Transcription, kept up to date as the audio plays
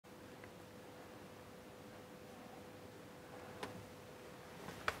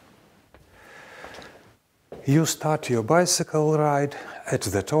You start your bicycle ride at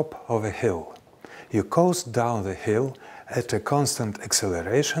the top of a hill. You coast down the hill at a constant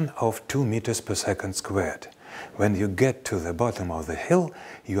acceleration of 2 meters per second squared. When you get to the bottom of the hill,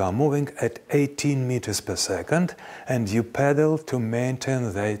 you are moving at 18 meters per second and you pedal to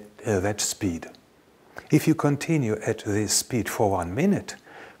maintain that speed. If you continue at this speed for 1 minute,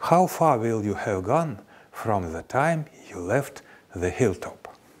 how far will you have gone from the time you left the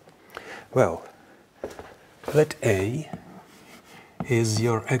hilltop? Well, let A is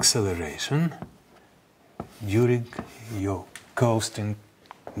your acceleration during your coasting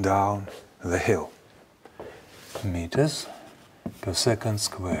down the hill. Meters per second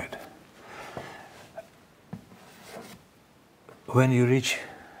squared. When you reach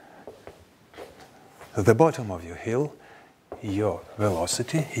the bottom of your hill, your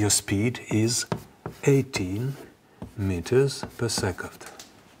velocity, your speed is 18 meters per second.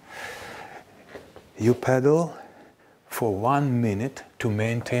 You pedal for 1 minute to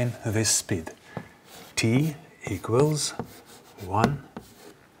maintain this speed. T equals 1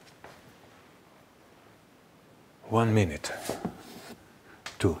 minute.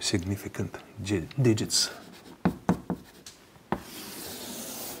 2 significant digits.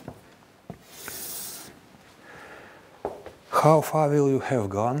 How far will you have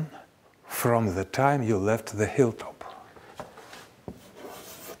gone from the time you left the hilltop?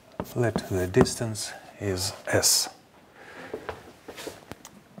 Let the distance is S.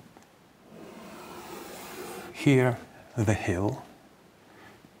 Here, the hill.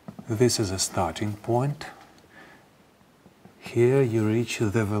 This is a starting point. Here you reach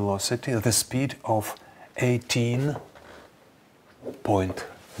the velocity, the speed of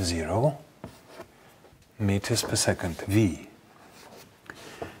 18.0 meters per second, V.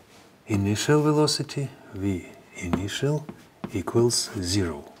 Initial velocity, V initial, equals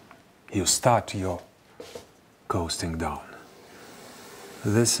 0. You start your coasting down.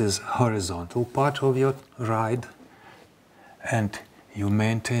 This is horizontal part of your ride, and you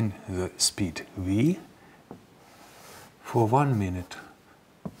maintain the speed V for 1 minute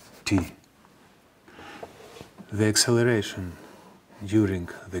T. The acceleration during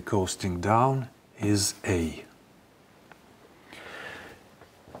the coasting down is A.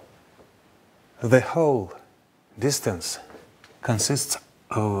 The whole distance consists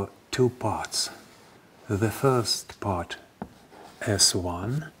of 2 parts. The first part,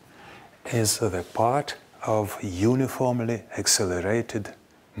 S1, is the part of uniformly accelerated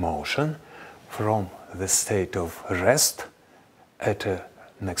motion from the state of rest at an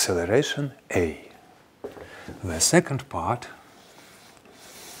acceleration A. The second part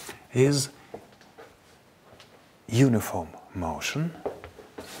is uniform motion,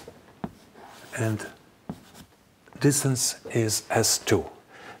 and distance is S2.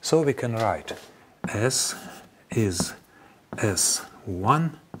 So we can write S is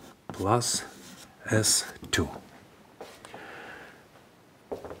S1 plus S2.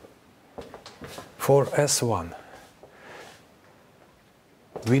 For S1,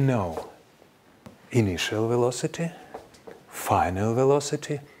 we know initial velocity, final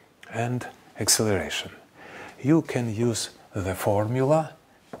velocity, and acceleration. You can use the formula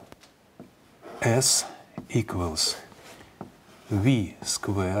S equals V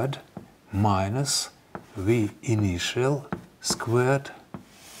squared minus V initial squared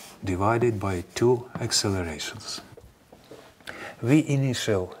divided by 2 accelerations. V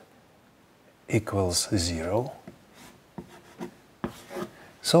initial equals 0.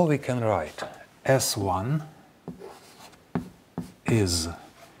 So we can write S1 is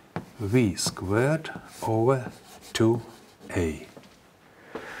V squared over 2A.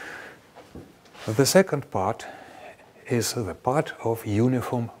 The second part is the part of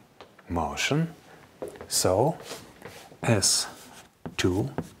uniform motion. So S2,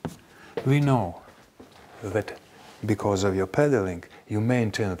 we know that because of your pedaling you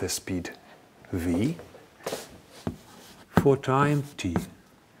maintain the speed V for time T.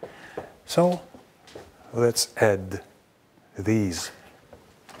 So let's add these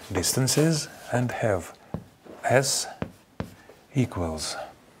distances and have S equals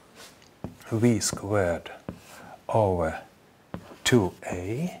V squared over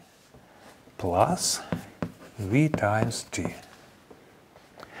 2A plus V times T.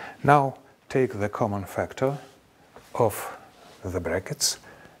 Now take the common factor of the brackets,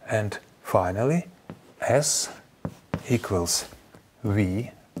 and finally S equals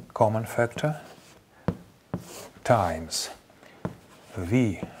V common factor times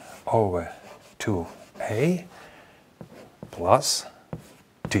V over 2A plus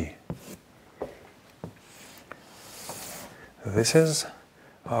T. This is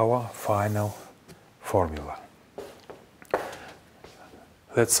our final formula.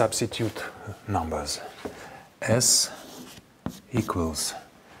 Let's substitute numbers. S equals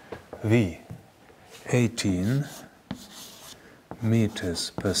V 18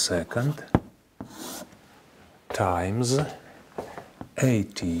 meters per second times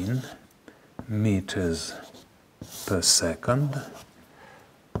 18 meters per second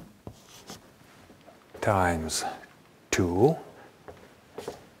times 2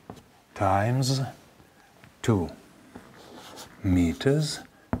 times 2 meters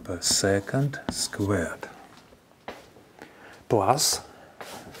per second squared plus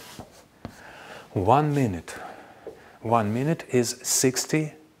 1 minute. 1 minute is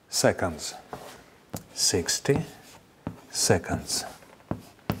 60 seconds. 60 seconds.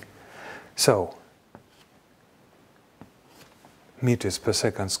 So, meters per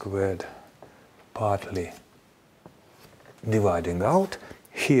second squared partly dividing out.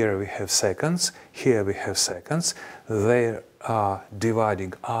 Here we have seconds, here we have seconds. They are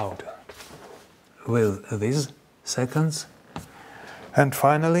dividing out with these seconds. And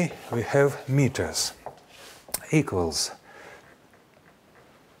finally, we have meters equals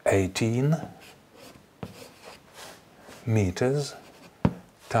 18 meters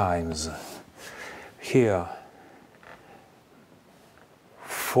times here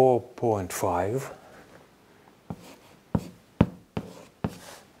 4.5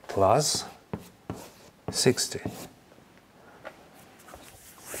 plus 60.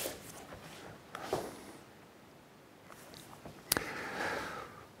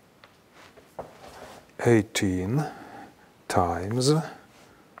 (18) times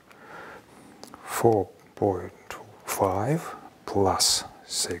 4.5 plus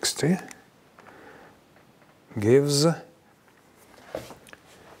 60 gives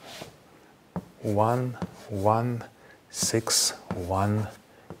 1161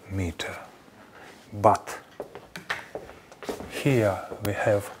 meter. But here we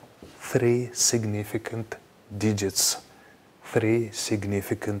have 3 significant digits. 3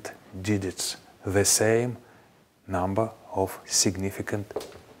 significant digits. The same number of significant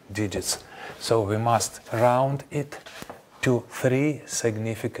digits. So we must round it to 3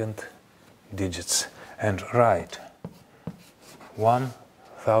 significant digits and write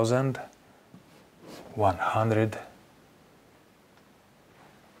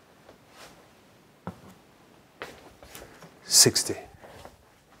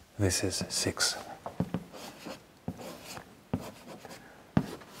This is 6.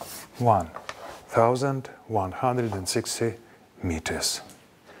 1160 meters.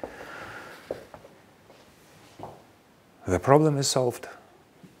 The problem is solved.